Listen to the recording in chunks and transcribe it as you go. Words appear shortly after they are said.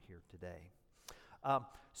today.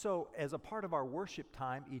 So as a part of our worship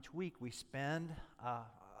time each week, we spend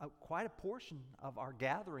quite a portion of our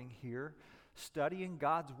gathering here studying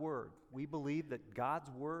God's Word. We believe that God's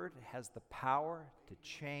Word has the power to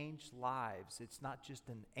change lives. It's not just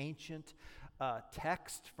an ancient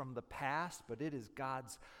text from the past, but it is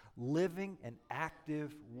God's living and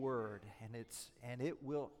active Word, and it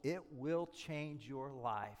will change your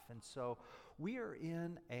life. And so we are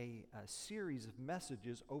in a series of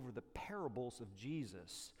messages over the parables of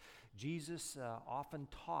Jesus. Jesus often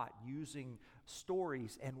taught using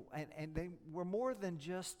stories, and they were more than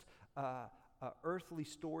just earthly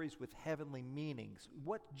stories with heavenly meanings.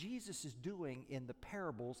 What Jesus is doing in the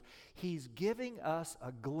parables, he's giving us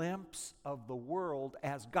a glimpse of the world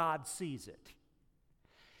as God sees it.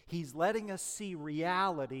 He's letting us see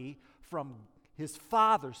reality from his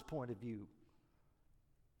Father's point of view.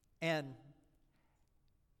 And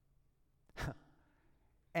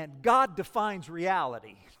God defines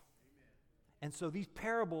reality. And so these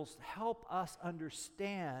parables help us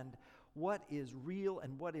understand what is real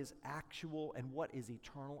and what is actual and what is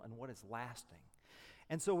eternal and what is lasting.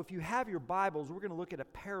 And so if you have your Bibles, we're going to look at a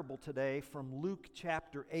parable today from Luke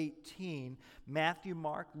chapter 18. Matthew,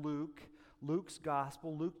 Mark, Luke's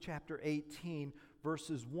Gospel, Luke chapter 18,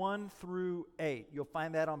 verses 1 through 8. You'll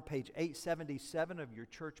find that on page 877 of your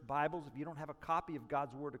church Bibles. If you don't have a copy of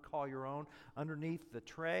God's Word to call your own, underneath the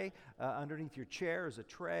tray, underneath your chair is a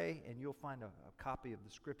tray, and you'll find a copy of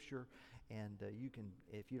the Scripture. And you can,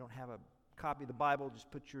 if you don't have a copy of the Bible, just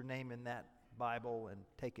put your name in that Bible and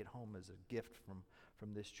take it home as a gift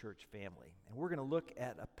from this church family. And we're going to look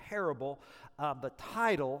at a parable. The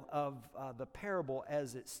title of the parable,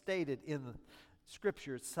 as it's stated in the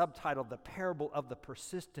Scripture, it's subtitled The Parable of the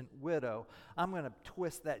Persistent Widow. I'm going to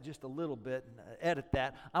twist that just a little bit and edit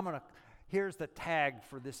that. Here's the tag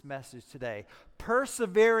for this message today.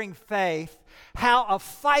 Persevering Faith, How a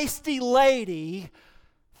Feisty Lady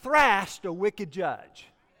Thrashed a Wicked Judge.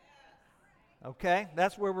 Okay,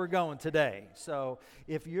 that's where we're going today. So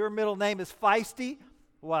if your middle name is Feisty,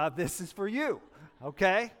 well, this is for you.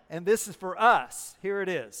 Okay, and this is for us. Here it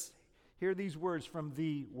is. Hear these words from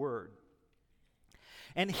the Word.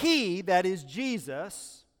 And he, that is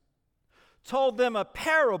Jesus, told them a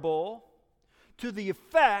parable to the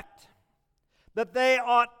effect that they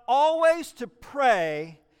ought always to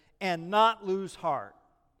pray and not lose heart.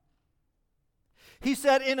 He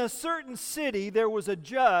said, in a certain city there was a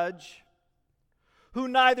judge who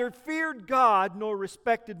neither feared God nor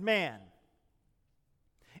respected man.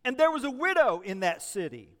 And there was a widow in that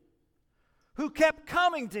city who kept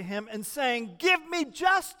coming to him and saying, give me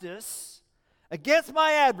justice against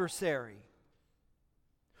my adversary.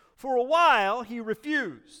 For a while he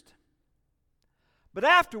refused. But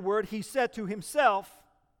afterward he said to himself,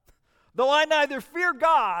 though I neither fear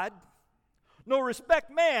God nor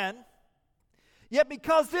respect man, yet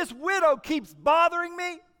because this widow keeps bothering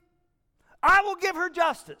me, I will give her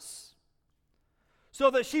justice, so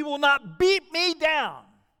that she will not beat me down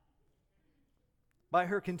by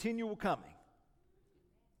her continual coming.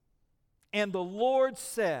 And the Lord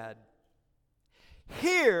said,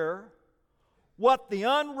 hear what the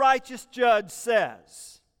unrighteous judge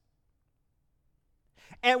says.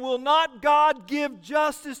 And will not God give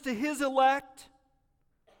justice to his elect,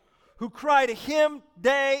 who cry to him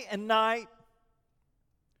day and night?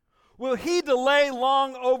 Will he delay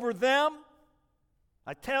long over them?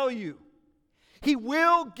 I tell you, he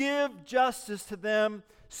will give justice to them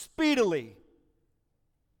speedily.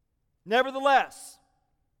 Nevertheless,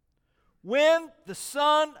 when the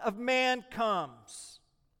Son of Man comes,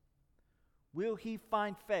 will he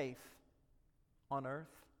find faith on earth?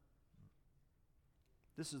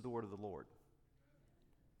 This is the word of the Lord.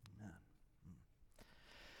 Amen.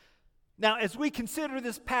 Now, as we consider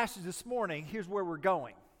this passage this morning, here's where we're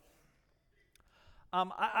going.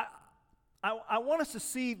 I want us to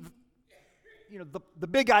see, the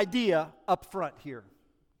big idea up front here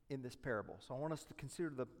in this parable. So I want us to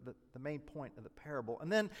consider the main point of the parable,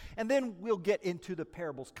 and then we'll get into the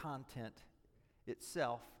parable's content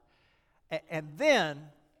itself, and then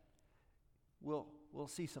we'll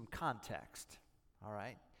see some context. All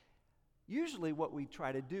right. Usually, what we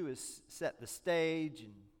try to do is set the stage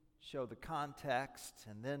and show the context,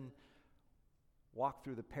 and then walk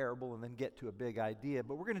through the parable and then get to a big idea.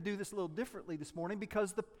 But we're going to do this a little differently this morning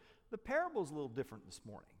because the parable is a little different this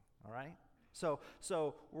morning, all right?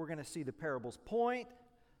 So we're going to see the parable's point,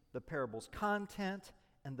 the parable's content,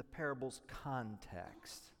 and the parable's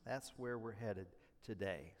context. That's where we're headed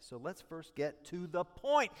today. So let's first get to the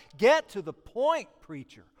point. Get to the point,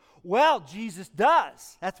 preacher. Well, Jesus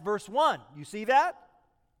does. That's verse 1. You see that?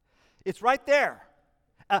 It's right there.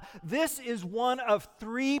 This is one of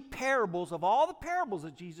three parables of all the parables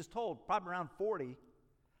that Jesus told, probably around 40.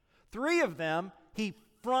 Three of them, he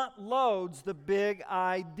front loads the big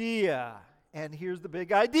idea. And here's the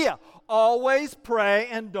big idea. Always pray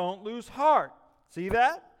and don't lose heart. See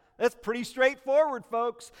that? That's pretty straightforward,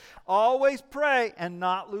 folks. Always pray and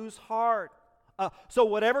not lose heart. So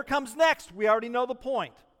whatever comes next, we already know the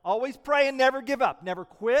point. Always pray and never give up. Never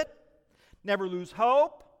quit. Never lose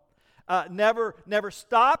hope. Never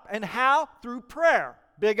stop. And how? Through prayer.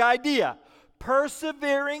 Big idea.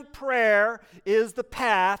 Persevering prayer is the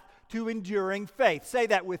path to enduring faith. Say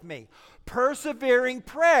that with me. Persevering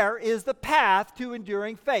prayer is the path to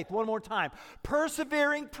enduring faith. One more time.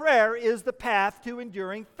 Persevering prayer is the path to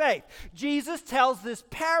enduring faith. Jesus tells this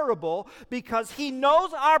parable because he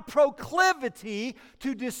knows our proclivity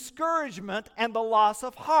to discouragement and the loss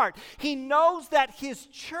of heart. He knows that his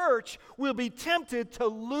church will be tempted to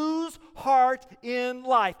lose heart in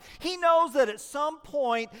life. He knows that at some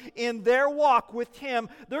point in their walk with him,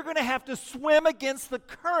 they're going to have to swim against the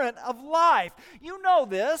current of life. You know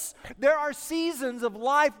this. There are seasons of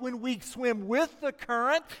life when we swim with the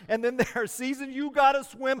current, and then there are seasons you got to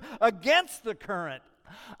swim against the current.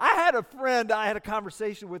 I had a friend I had a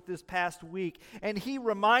conversation with this past week, and he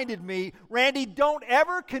reminded me, Randy, don't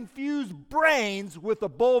ever confuse brains with a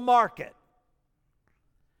bull market.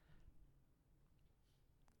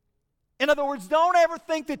 In other words, don't ever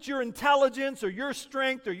think that your intelligence or your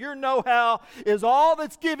strength or your know-how is all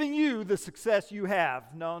that's giving you the success you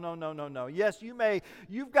have. No. Yes,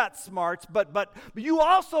 you've got smarts, but you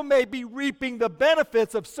also may be reaping the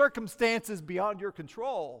benefits of circumstances beyond your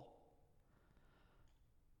control.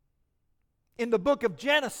 In the book of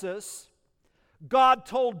Genesis, God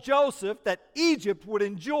told Joseph that Egypt would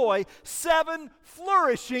enjoy 7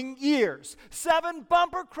 flourishing years, 7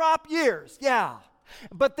 bumper crop years. Yeah.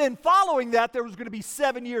 But then following that, there was going to be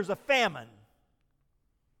 7 years of famine.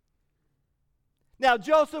 Now,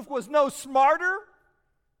 Joseph was no smarter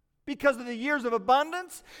because of the years of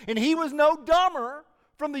abundance, and he was no dumber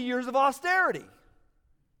from the years of austerity.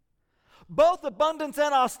 Both abundance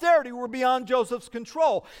and austerity were beyond Joseph's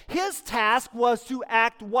control. His task was to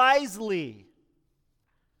act wisely.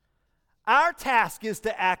 Our task is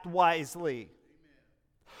to act wisely.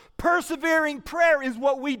 Persevering prayer is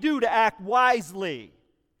what we do to act wisely.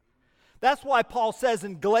 That's why Paul says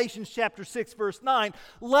in Galatians chapter 6, verse 9,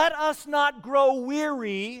 let us not grow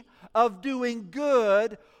weary of doing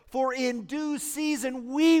good, for in due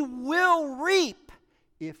season we will reap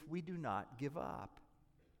if we do not give up.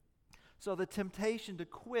 So the temptation to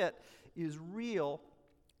quit is real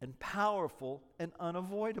and powerful and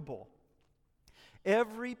unavoidable.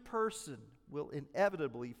 Every person will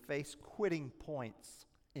inevitably face quitting points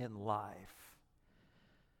in life.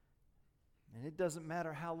 And it doesn't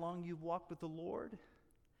matter how long you've walked with the Lord.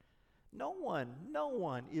 No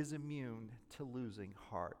one is immune to losing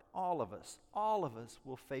heart. All of us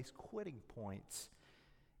will face quitting points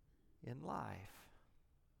in life.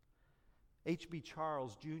 H.B.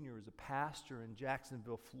 Charles Jr. is a pastor in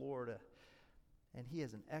Jacksonville, Florida, and he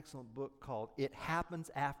has an excellent book called It Happens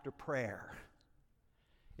After Prayer.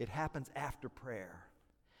 It Happens After Prayer.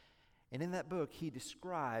 And in that book, he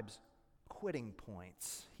describes quitting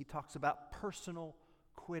points. He talks about personal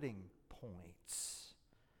quitting points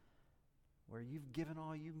where you've given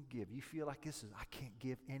all you can give. You feel like I can't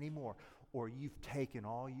give anymore. Or you've taken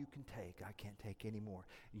all you can take. I can't take anymore.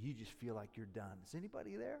 You just feel like you're done. Is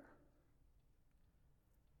anybody there?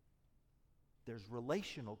 There's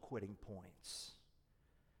relational quitting points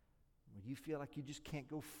where you feel like you just can't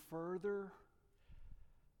go further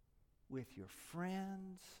with your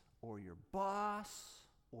friends or your boss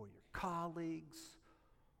or your colleagues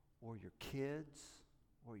or your kids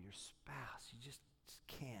or your spouse. You just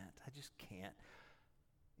can't. I just can't.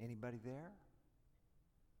 Anybody there?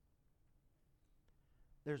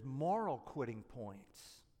 There's moral quitting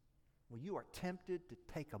points when you are tempted to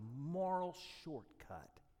take a moral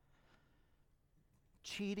shortcut.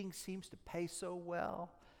 Cheating seems to pay so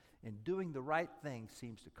well, and doing the right thing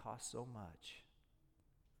seems to cost so much.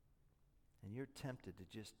 And you're tempted to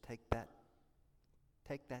just take that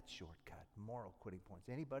shortcut, moral quitting points.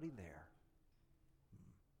 Anybody there?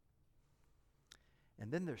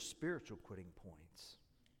 And then there's spiritual quitting points.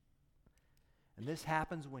 And this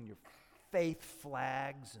happens when your faith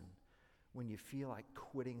flags and when you feel like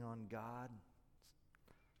quitting on God.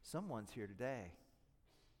 Someone's here today.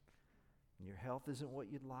 And your health isn't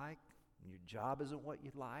what you'd like. And your job isn't what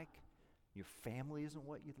you'd like. Your family isn't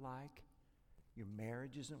what you'd like. Your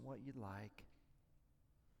marriage isn't what you'd like.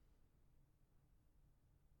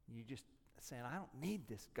 You just saying, I don't need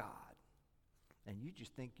this God. And you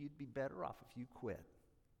just think you'd be better off if you quit.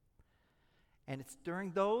 And it's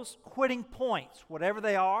during those quitting points, whatever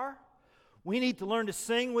they are, we need to learn to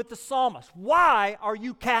sing with the psalmist. Why are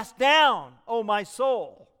you cast down, O my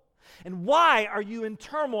soul? And why are you in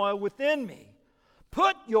turmoil within me?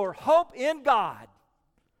 Put your hope in God,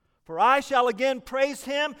 for I shall again praise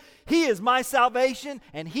Him. He is my salvation,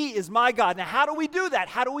 and He is my God. Now, how do we do that?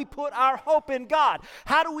 How do we put our hope in God?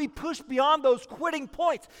 How do we push beyond those quitting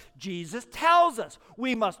points? Jesus tells us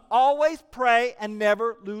we must always pray and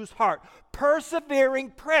never lose heart.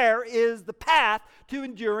 Persevering prayer is the path to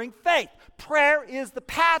enduring faith. Prayer is the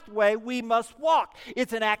pathway we must walk.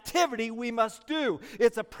 It's an activity we must do.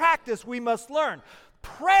 It's a practice we must learn.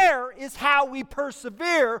 Prayer is how we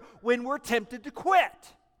persevere when we're tempted to quit.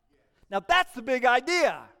 Now, that's the big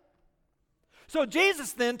idea. So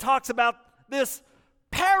Jesus then talks about this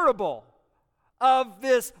parable of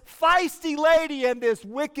this feisty lady and this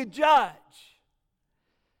wicked judge.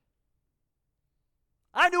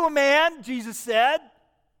 I knew a man, Jesus said,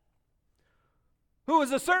 who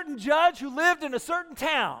was a certain judge who lived in a certain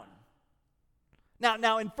town.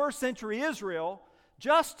 Now in first century Israel,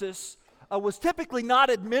 justice was typically not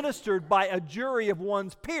administered by a jury of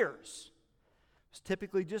one's peers. It was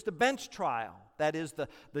typically just a bench trial. That is,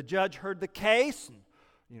 the judge heard the case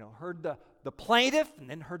and heard the plaintiff and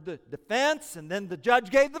then heard the defense, and then the judge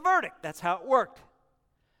gave the verdict. That's how it worked.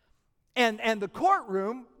 And the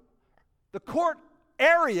courtroom, the court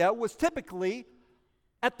area was typically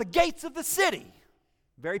at the gates of the city,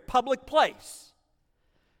 very public place.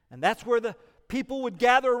 And that's where the people would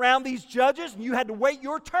gather around these judges, and you had to wait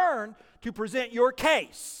your turn to present your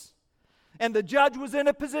case. And the judge was in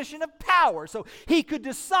a position of power, so he could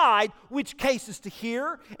decide which cases to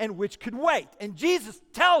hear and which could wait. And Jesus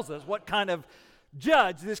tells us what kind of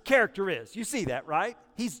judge this character is. You see that, right?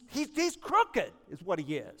 He's crooked, is what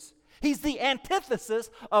he is. He's the antithesis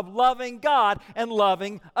of loving God and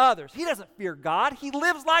loving others. He doesn't fear God. He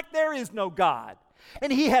lives like there is no God.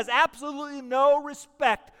 And he has absolutely no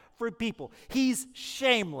respect for people. He's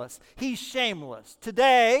shameless. He's shameless.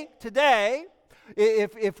 Today,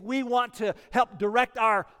 if we want to help direct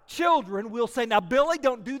our children, we'll say, now, Billy,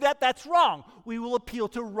 don't do that. That's wrong. We will appeal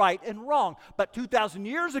to right and wrong. But 2,000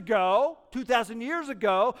 years ago,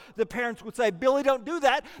 the parents would say, Billy, don't do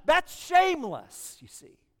that. That's shameless, you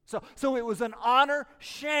see. So it was an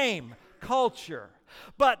honor-shame culture.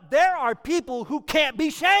 But there are people who can't be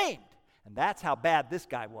shamed. And that's how bad this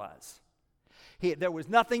guy was. There was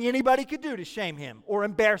nothing anybody could do to shame him or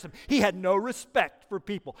embarrass him. He had no respect for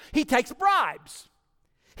people. He takes bribes.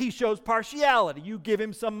 He shows partiality. You give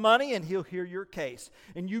him some money and he'll hear your case.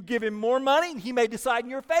 And you give him more money and he may decide in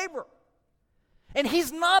your favor. And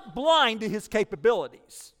he's not blind to his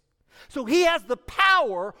capabilities. So he has the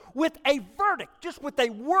power with a verdict, just with a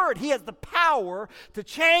word. He has the power to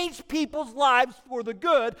change people's lives for the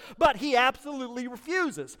good, but he absolutely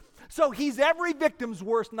refuses. So he's every victim's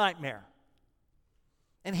worst nightmare.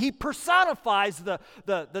 And he personifies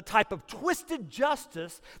the type of twisted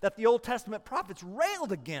justice that the Old Testament prophets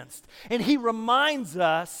railed against. And he reminds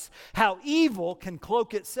us how evil can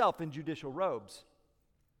cloak itself in judicial robes.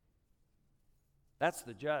 That's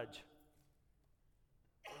the judge.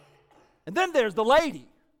 And then there's the lady.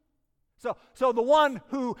 So the one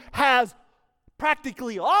who has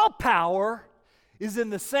practically all power is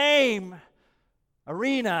in the same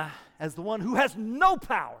arena as the one who has no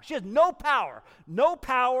power. She has no power,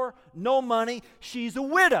 no money. She's a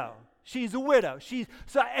widow. She's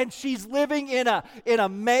living in a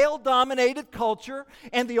male-dominated culture,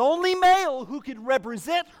 and the only male who could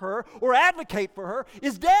represent her or advocate for her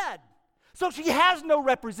is dead. So she has no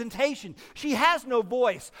representation. She has no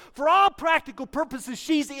voice. For all practical purposes,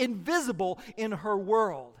 she's invisible in her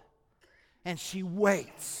world. And she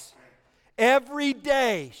waits. Every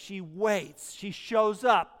day she waits. She shows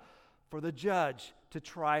up for the judge to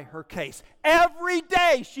try her case. Every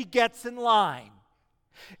day she gets in line.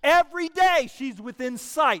 Every day she's within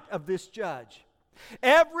sight of this judge.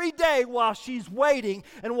 Every day while she's waiting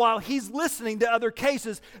and while he's listening to other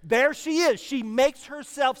cases, there she is. She makes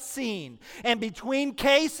herself seen. And between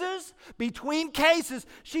cases,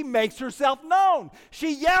 she makes herself known.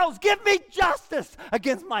 She yells, "Give me justice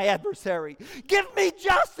against my adversary. Give me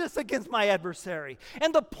justice against my adversary."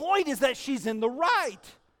 And the point is that she's in the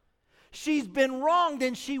right. She's been wronged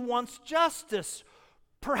and she wants justice.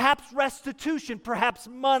 Perhaps restitution, perhaps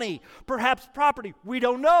money, perhaps property. We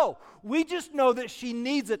don't know. We just know that she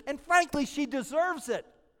needs it. And frankly, she deserves it.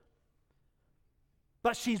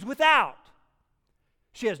 But she's without.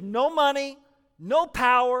 She has no money, no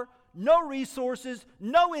power, no resources,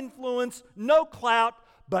 no influence, no clout.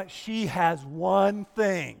 But she has one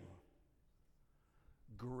thing: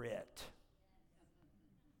 grit.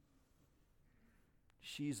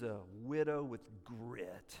 She's a widow with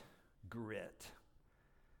grit. Grit.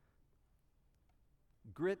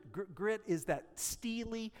 Grit is that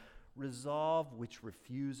steely resolve which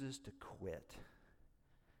refuses to quit.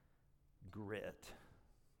 Grit.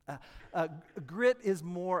 Grit is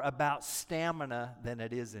more about stamina than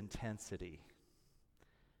it is intensity.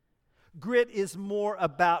 Grit is more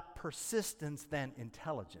about persistence than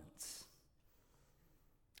intelligence.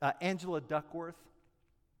 Angela Duckworth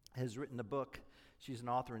has written a book. She's an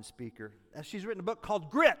author and speaker. She's written a book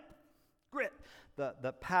called Grit. Grit.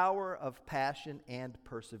 The power of passion and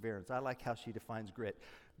perseverance. I like how she defines grit.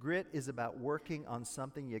 Grit is about working on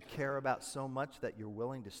something you care about so much that you're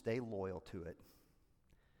willing to stay loyal to it.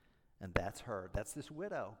 And that's her. That's this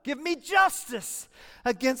widow. Give me justice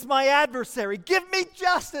against my adversary. Give me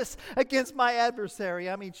justice against my adversary.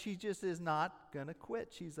 I mean, she just is not going to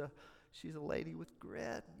quit. She's a lady with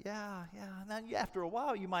grit. Yeah. Now, after a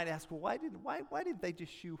while, you might ask, well, why didn't they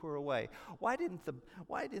just shoo her away? Why didn't the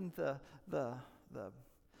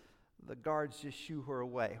guards just shoo her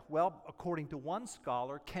away? Well, according to one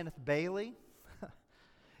scholar, Kenneth Bailey,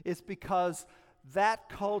 it's because that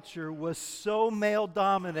culture was so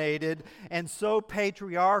male-dominated and so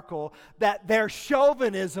patriarchal that their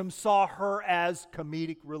chauvinism saw her as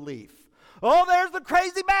comedic relief. Oh, there's the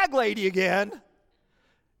crazy bag lady again.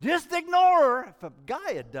 Just ignore her. If a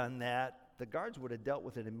guy had done that, the guards would have dealt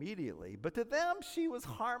with it immediately. But to them, she was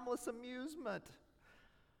harmless amusement.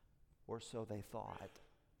 Or so they thought.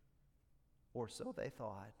 Or so they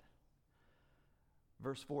thought.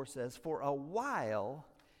 Verse 4 says, for a while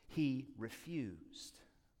he refused.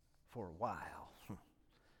 For a while.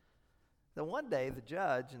 Then one day the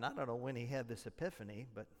judge, and I don't know when he had this epiphany,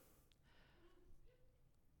 but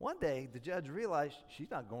one day the judge realized she's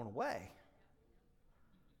not going away.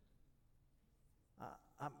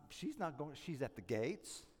 She's not going. She's at the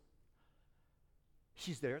gates.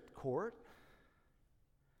 She's there at the court.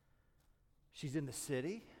 She's in the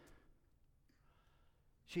city.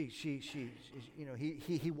 He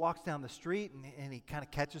walks down the street and he kind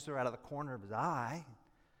of catches her out of the corner of his eye.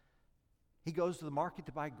 He goes to the market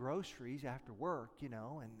to buy groceries after work, and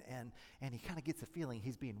he kind of gets a feeling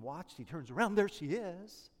he's being watched. He turns around, there she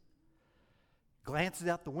is. Glances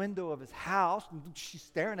out the window of his house, and she's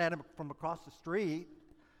staring at him from across the street.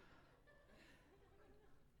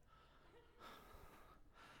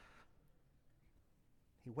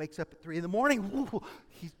 He wakes up at 3 in the morning.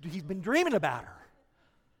 He's been dreaming about her.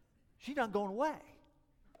 She's not going away.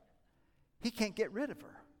 He can't get rid of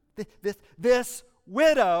her. This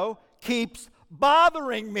widow keeps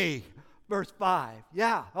bothering me. Verse 5.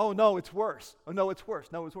 Yeah. Oh, no, it's worse. Oh, no, it's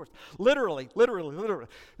worse. No, it's worse. Literally.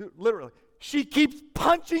 She keeps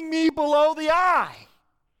punching me below the eye.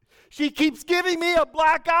 She keeps giving me a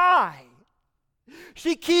black eye.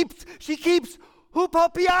 She keeps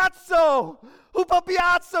Hupo Piazzo.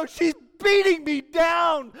 She's beating me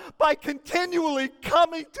down by continually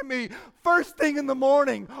coming to me first thing in the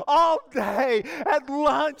morning, all day, at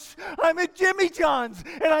lunch. I'm at Jimmy John's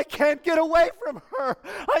and I can't get away from her.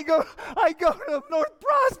 I go to North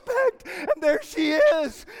Prospect and there she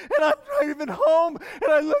is. And I'm not even home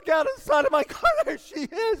and I look out inside of my car, there she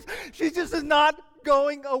is. She just is not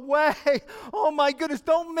going away. Oh my goodness,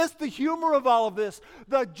 don't miss the humor of all of this.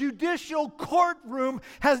 The judicial courtroom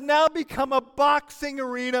has now become a boxing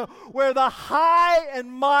arena where the high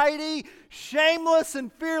and mighty, shameless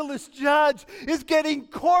and fearless judge is getting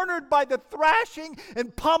cornered by the thrashing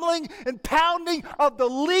and pummeling and pounding of the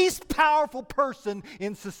least powerful person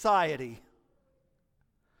in society.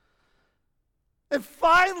 And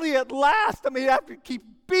finally, at last, after keep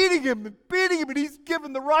beating him, and he's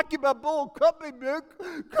giving the Rocky Balboa, cut me, Nick,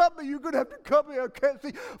 cut me, you're going to have to cut me, I can't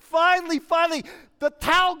see. Finally, the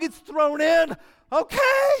towel gets thrown in.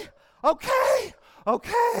 Okay,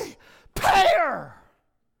 pay her.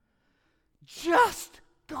 Just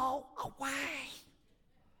go away.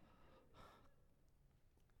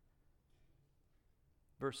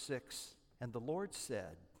 Verse 6, and the Lord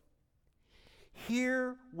said,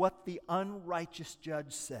 hear what the unrighteous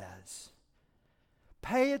judge says.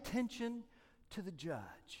 Pay attention to the judge.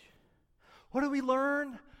 What do we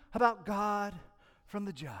learn about God from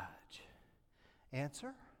the judge?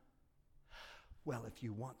 Answer? Well, if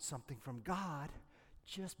you want something from God,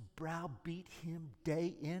 just browbeat him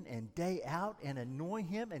day in and day out and annoy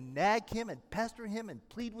him and nag him and pester him and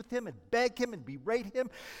plead with him and beg him and berate him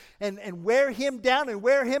and wear him down and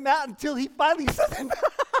wear him out until he finally says,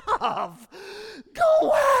 enough! Go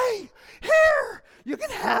away! Here! You can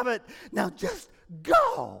have it. Now just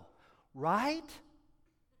go. Right?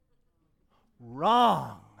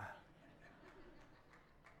 Wrong.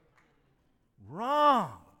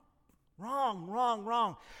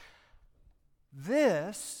 wrong.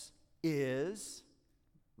 This is,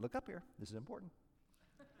 look up here, this is important.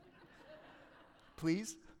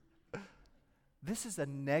 Please. This is a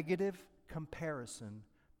negative comparison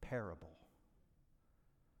parable.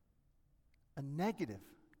 A negative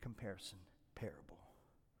comparison parable.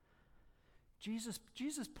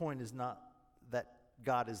 Jesus' point is not that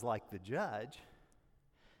God is like the judge.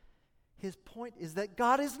 His point is that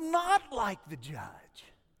God is not like the judge.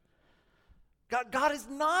 God is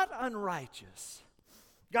not unrighteous.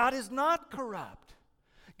 God is not corrupt.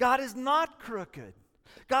 God is not crooked.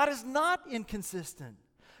 God is not inconsistent.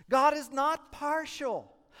 God is not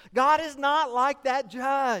partial. God is not like that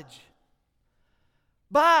judge.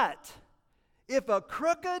 But if a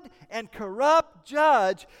crooked and corrupt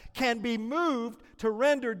judge can be moved to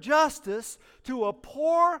render justice to a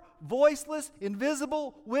poor, voiceless,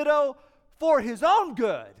 invisible widow for his own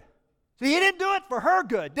good. See, he didn't do it for her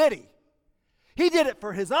good, did he? He did it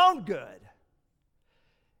for his own good.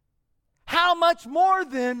 How much more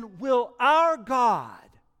then will our God,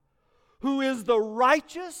 who is the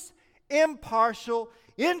righteous, impartial,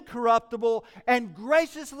 incorruptible, and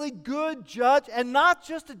graciously good judge, and not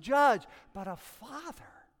just a judge, but a father.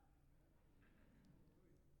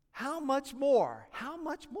 How much more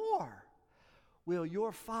will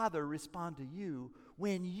your Father respond to you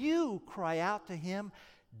when you cry out to Him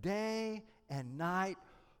day and night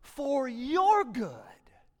for your good,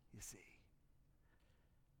 you see,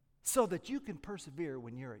 so that you can persevere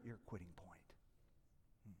when you're at your quitting point.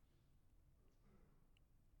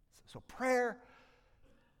 So prayer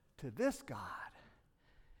to this God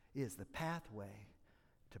is the pathway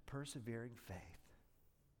to persevering faith.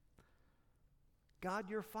 God,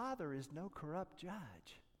 your Father, is no corrupt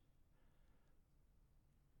judge.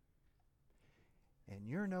 And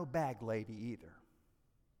you're no bag lady either.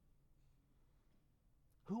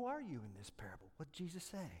 Who are you in this parable? What did Jesus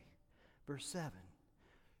say? Verse 7.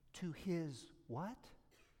 To his what?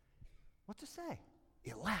 What's it say?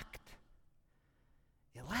 Elect.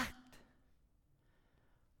 Elect.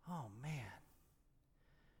 Oh, man.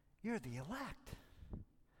 You're the elect.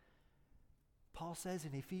 Paul says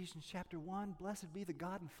in Ephesians chapter 1, Blessed be the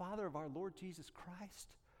God and Father of our Lord Jesus Christ,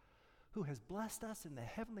 who has blessed us in the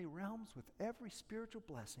heavenly realms with every spiritual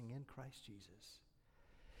blessing in Christ Jesus.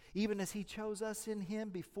 Even as He chose us in Him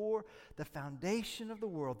before the foundation of the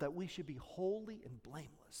world, that we should be holy and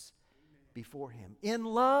blameless before Him. In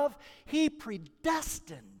love, He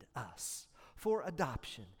predestined us for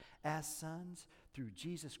adoption as sons through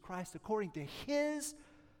Jesus Christ, according to His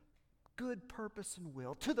good purpose and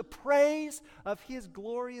will, to the praise of His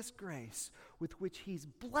glorious grace with which He's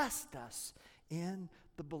blessed us in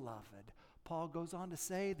the Beloved. Paul goes on to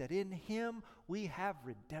say that in Him we have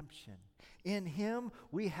redemption. In Him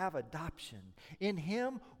we have adoption. In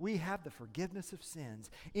Him we have the forgiveness of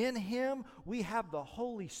sins. In Him we have the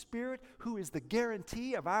Holy Spirit, who is the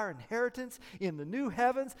guarantee of our inheritance in the new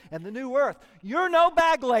heavens and the new earth. You're no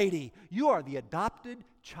bag lady. You are the adopted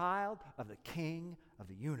child of the King of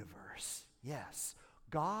the universe. Yes,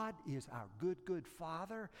 God is our good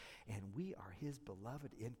Father, and we are His beloved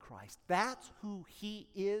in Christ. That's who He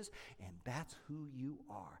is, and that's who you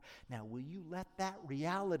are. Now, will you let that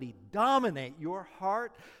reality dominate your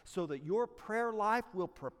heart so that your prayer life will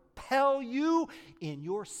propel you in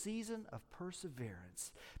your season of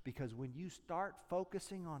perseverance? Because when you start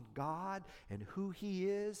focusing on God and who He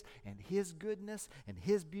is and His goodness and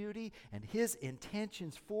His beauty and His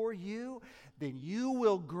intentions for you, then you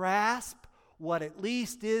will grasp what at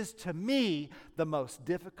least is to me the most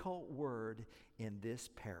difficult word in this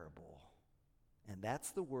parable. And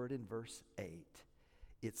that's the word in verse 8.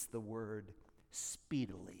 It's the word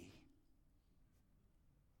speedily.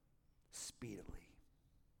 Speedily.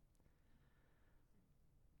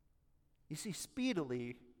 You see,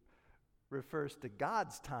 speedily refers to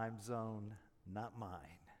God's time zone, not mine.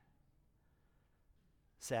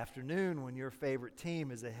 This afternoon, when your favorite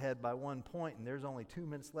team is ahead by 1 point and there's only 2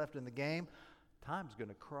 minutes left in the game, time's going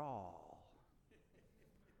to crawl.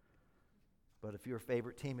 But if your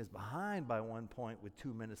favorite team is behind by 1 point with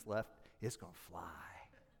 2 minutes left, it's going to fly.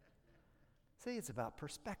 See, it's about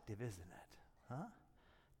perspective, isn't it? Huh?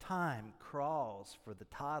 Time crawls for the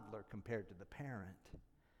toddler compared to the parent.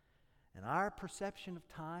 And our perception of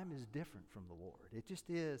time is different from the Lord. It just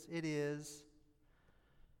is. It is.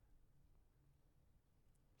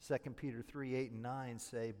 2 Peter 3:8 and 9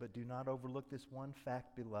 say, But do not overlook this one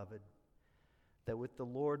fact, beloved, that with the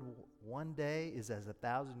Lord 1 day is as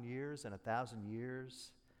 1,000 years, and 1,000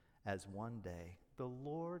 years as 1 day. The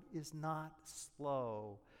Lord is not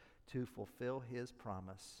slow to fulfill His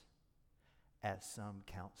promise, as some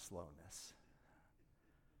count slowness,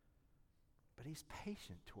 but He's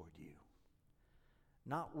patient toward you,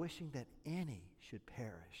 not wishing that any should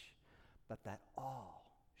perish, but that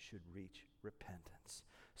all should reach repentance.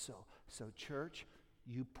 So church,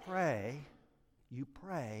 you pray,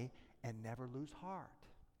 and never lose heart.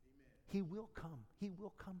 He will come. He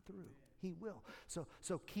will come through. He will.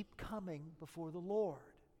 So keep coming before the Lord.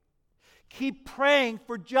 Keep praying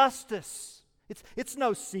for justice. It's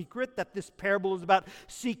no secret that this parable is about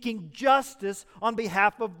seeking justice on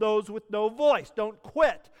behalf of those with no voice. Don't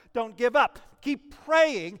quit. Don't give up. Keep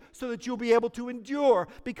praying so that you'll be able to endure,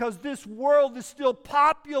 because this world is still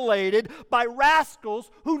populated by rascals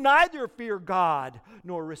who neither fear God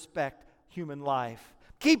nor respect human life.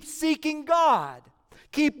 Keep seeking God.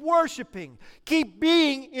 Keep worshiping. Keep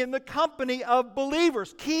being in the company of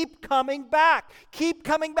believers. Keep coming back. Keep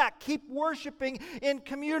coming back. Keep worshiping in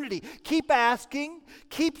community. Keep asking.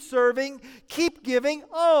 Keep serving. Keep giving.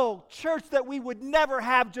 Oh, church, that we would never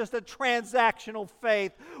have just a transactional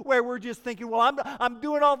faith where we're just thinking, well, I'm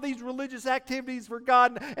doing all these religious activities for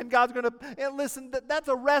God, and God's going to... Listen, that's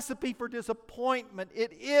a recipe for disappointment.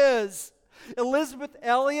 It is. Elizabeth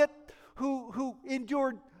Elliot, who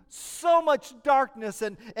endured so much darkness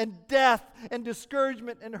and death and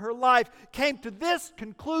discouragement in her life, came to this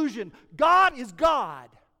conclusion: God is God.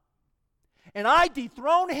 And I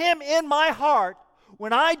dethrone Him in my heart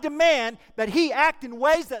when I demand that He act in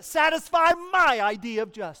ways that satisfy my idea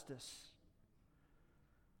of justice.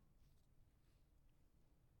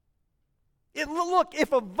 Look,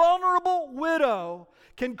 if a vulnerable widow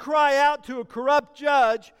can cry out to a corrupt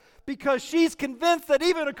judge because she's convinced that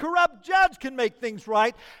even a corrupt judge can make things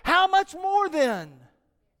right, how much more then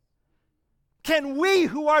can we,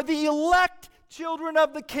 who are the elect children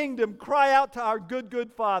of the kingdom, cry out to our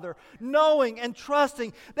good Father, knowing and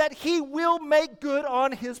trusting that He will make good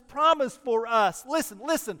on His promise for us.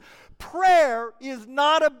 Listen. Prayer is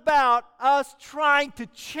not about us trying to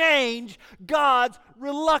change God's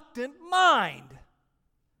reluctant mind.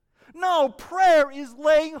 No, prayer is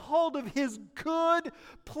laying hold of His good,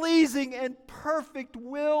 pleasing, and perfect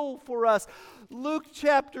will for us. Luke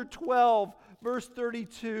chapter 12, verse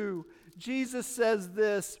 32, Jesus says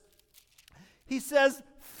this. He says,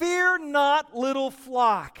 "Fear not, little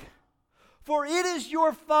flock, for it is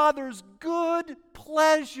your Father's good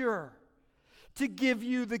pleasure to give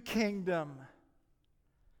you the kingdom."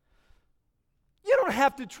 You don't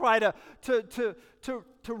have to try to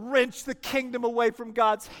wrench the kingdom away from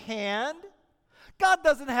God's hand. God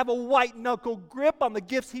doesn't have a white-knuckle grip on the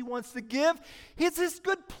gifts He wants to give. It's His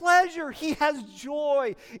good pleasure. He has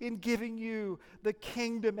joy in giving you the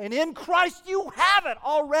kingdom. And in Christ you have it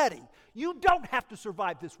already. You don't have to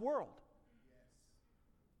survive this world,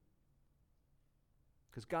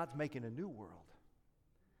 because God's making a new world.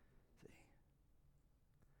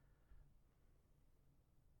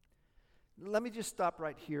 Let me just stop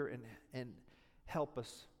right here and help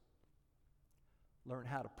us learn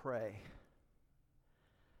how to pray.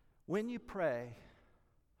 When you pray,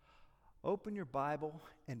 open your Bible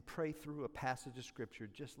and pray through a passage of Scripture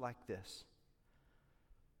just like this.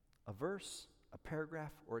 A verse, a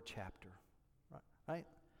paragraph, or a chapter. Right?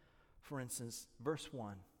 For instance, verse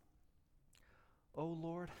 1. "Oh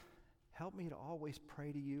Lord, help me to always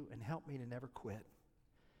pray to you, and help me to never quit.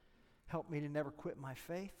 Help me to never quit my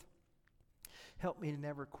faith. Help me to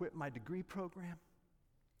never quit my degree program.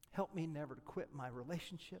 Help me never to quit my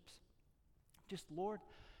relationships. Just, Lord,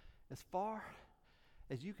 as far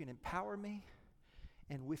as you can empower me,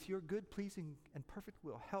 and with your good, pleasing, and perfect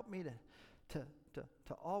will, help me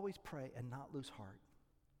to always pray and not lose heart."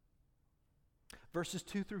 Verses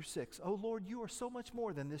 2 through 6. "Oh Lord, you are so much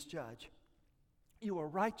more than this judge. You are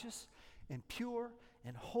righteous and pure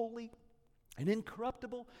and holy and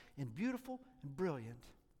incorruptible and beautiful and brilliant.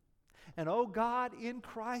 And oh God, in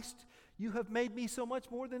Christ, you have made me so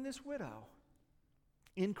much more than this widow.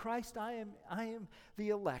 In Christ I am the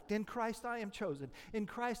elect. In Christ I am chosen. In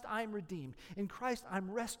Christ I am redeemed. In Christ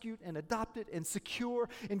I'm rescued and adopted and secure.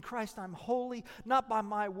 In Christ I'm holy, not by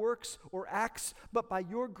my works or acts, but by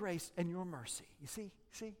your grace and your mercy." You see?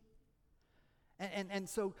 And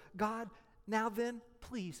so, God, now then,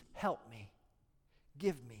 please help me,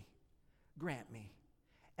 give me, grant me.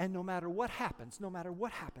 And no matter what happens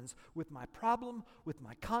with my problem, with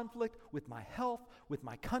my conflict, with my health, with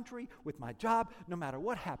my country, with my job, no matter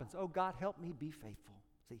what happens, oh God, help me be faithful.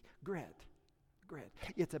 See, grit.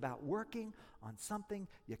 It's about working on something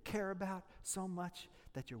you care about so much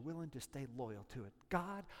that you're willing to stay loyal to it.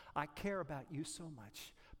 God, I care about you so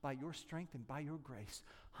much. By your strength and by your grace,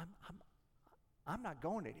 I'm not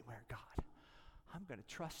going anywhere, God. I'm going to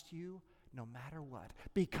trust you no matter what,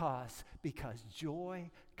 because joy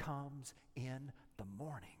comes in the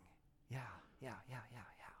morning. Yeah.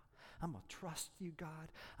 trust you,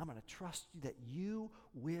 God. I'm going to trust you that you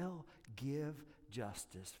will give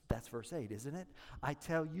justice. That's verse 8, isn't it? I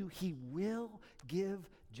tell you, he will give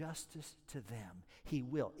justice to them. He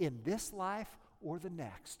will. In this life or the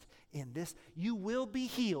next. In this, you will be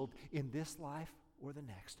healed in this life or the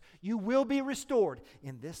next. You will be restored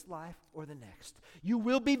in this life or the next. You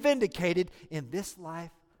will be vindicated in this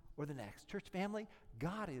life or the next. Church family,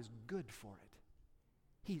 God is good for it.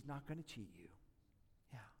 He's not going to cheat you.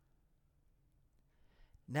 Yeah.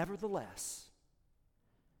 Nevertheless,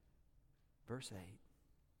 verse 8,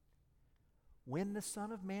 when the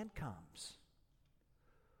Son of Man comes,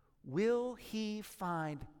 will he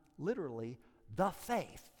find, literally, the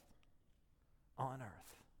faith on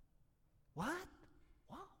earth? What?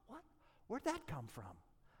 What? Where'd that come from?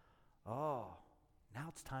 Oh, now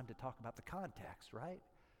it's time to talk about the context, right?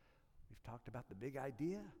 We've talked about the big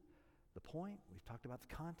idea, the point. We've talked about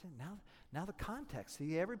the content. Now the context.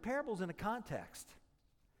 See, every parable's in a context.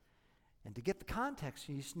 And to get the context,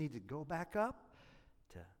 you just need to go back up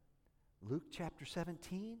to Luke chapter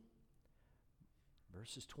 17,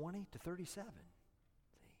 verses 20 to 37.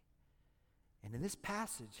 See? And in this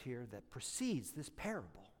passage here that precedes this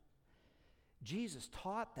parable, Jesus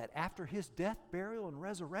taught that after his death, burial, and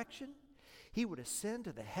resurrection, he would ascend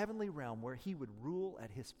to the heavenly realm where he would rule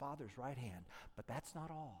at his Father's right hand. But that's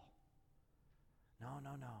not all. No.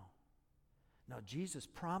 No, Jesus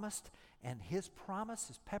promised, and his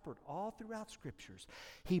promise is peppered all throughout Scriptures.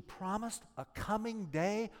 He promised a coming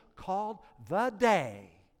day called the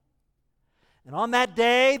day. And on that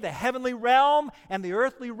day, the heavenly realm and the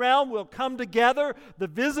earthly realm will come together. The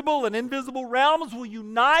visible and invisible realms will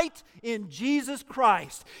unite in Jesus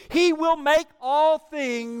Christ. He will make all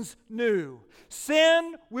things new.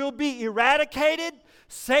 Sin will be eradicated,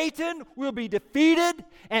 Satan will be defeated,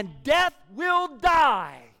 and death will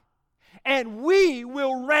die. And we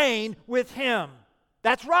will reign with him.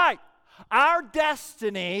 That's right. Our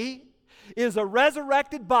destiny is a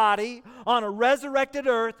resurrected body on a resurrected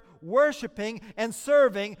earth, worshiping and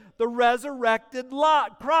serving the resurrected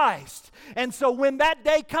Christ. And so when that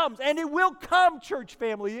day comes, and it will come, church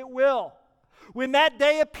family, it will. When that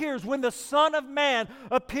day appears, when the Son of Man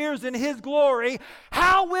appears in his glory,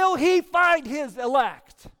 how will he find his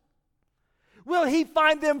elect? Will he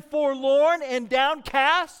find them forlorn and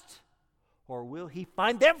downcast? Or will he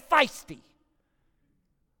find them feisty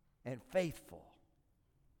and faithful?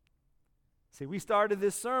 See, we started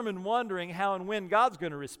this sermon wondering how and when God's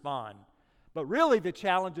going to respond. But really the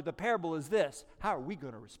challenge of the parable is this: how are we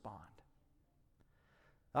going to respond?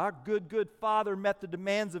 Our good Father met the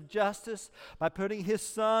demands of justice by putting his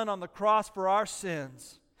Son on the cross for our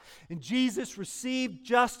sins. And Jesus received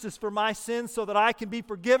justice for my sins so that I can be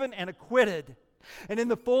forgiven and acquitted. And in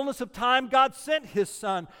the fullness of time, God sent his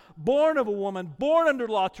Son, born of a woman, born under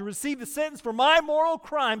law, to receive the sentence for my moral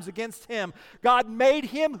crimes against him. God made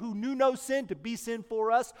him who knew no sin to be sin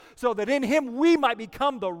for us, so that in him we might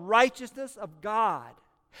become the righteousness of God.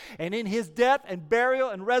 And in his death and burial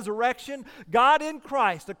and resurrection, God in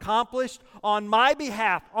Christ accomplished on my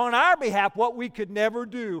behalf, on our behalf, what we could never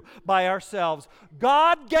do by ourselves.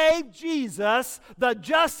 God gave Jesus the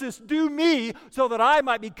justice due me so that I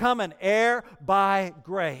might become an heir by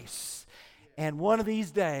grace. And one of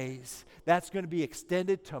these days, that's going to be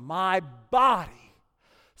extended to my body,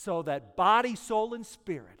 so that body, soul, and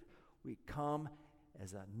spirit, we come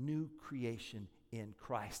as a new creation in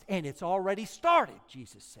Christ. And it's already started,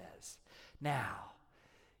 Jesus says. Now,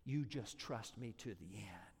 you just trust me to the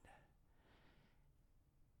end.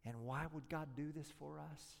 And why would God do this for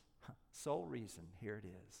us? Sole reason, here it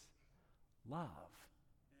is. Love.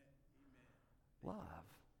 Love.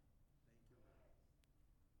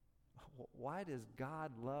 Why does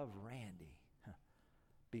God love Randy?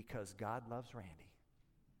 Because God loves Randy.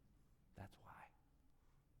 That's why.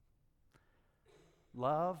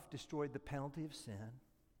 Love destroyed the penalty of sin.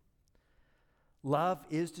 Love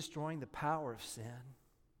is destroying the power of sin.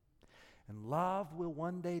 And love will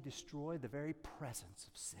one day destroy the very presence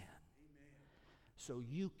of sin. Amen. So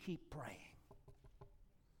you keep praying.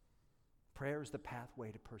 Prayer is the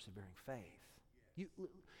pathway to persevering faith.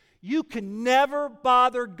 You can never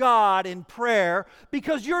bother God in prayer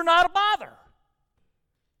because you're not a bother.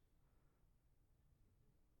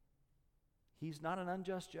 He's not an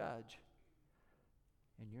unjust judge.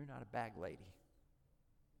 And you're not a bag lady.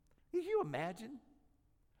 Can you imagine?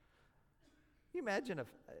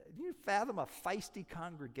 Do you fathom a feisty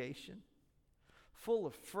congregation full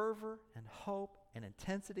of fervor and hope and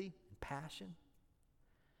intensity and passion?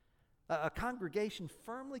 A congregation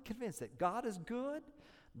firmly convinced that God is good,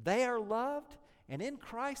 they are loved, And in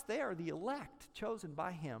Christ, they are the elect, chosen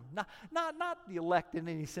by Him. Not the elect in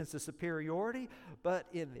any sense of superiority, but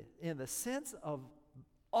in the sense of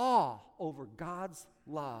awe over God's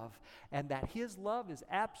love, and that His love is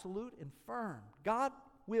absolute and firm. God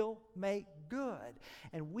will make good,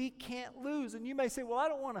 and we can't lose. And you may say, well, I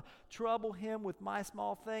don't want to trouble Him with my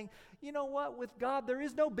small thing. You know what? With God, there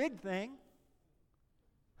is no big thing.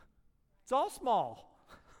 It's all small.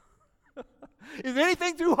 Is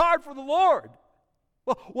anything too hard for the Lord?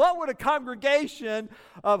 Well, what would a congregation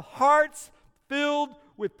of hearts filled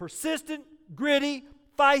with persistent, gritty,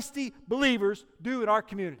 feisty believers do in our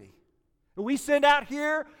community? We send out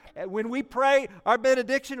here, when we pray our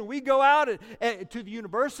benediction, and we go out to the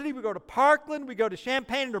university, we go to Parkland, we go to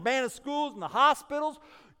Champaign and Urbana schools and the hospitals,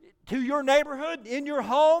 to your neighborhood, in your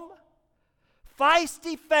home.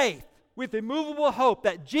 Feisty faith with immovable hope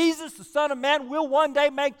that Jesus, the Son of Man, will one day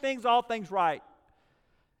make all things right.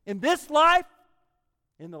 In this life,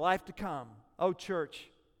 in the life to come. Oh, church,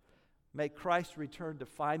 may Christ return to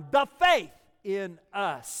find the faith in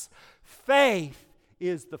us. Faith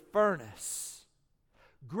is the furnace.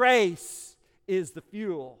 Grace is the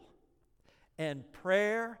fuel. And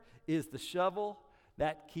prayer is the shovel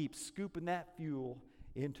that keeps scooping that fuel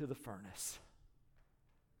into the furnace.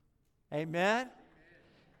 Amen?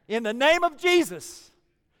 In the name of Jesus,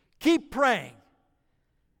 keep praying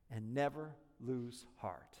and never lose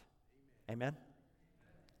heart. Amen?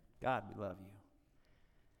 God, we love you.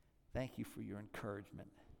 Thank you for your encouragement.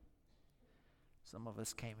 Some of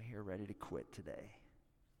us came here ready to quit today.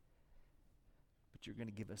 But you're going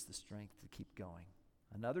to give us the strength to keep going.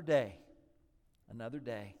 Another day. Another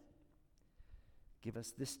day. Give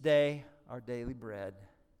us this day our daily bread.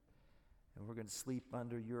 And we're going to sleep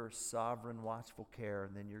under your sovereign, watchful care.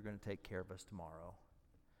 And then you're going to take care of us tomorrow.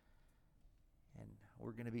 And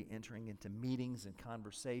we're going to be entering into meetings and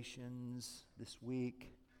conversations this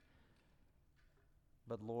week.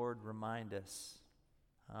 But Lord, remind us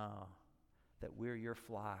that we're your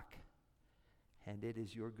flock, and it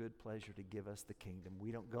is your good pleasure to give us the kingdom.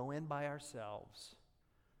 We don't go in by ourselves.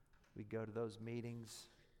 We go to those meetings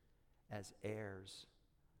as heirs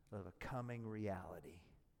of a coming reality.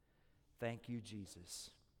 Thank you, Jesus.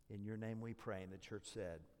 In your name we pray, and the church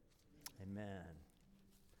said, amen.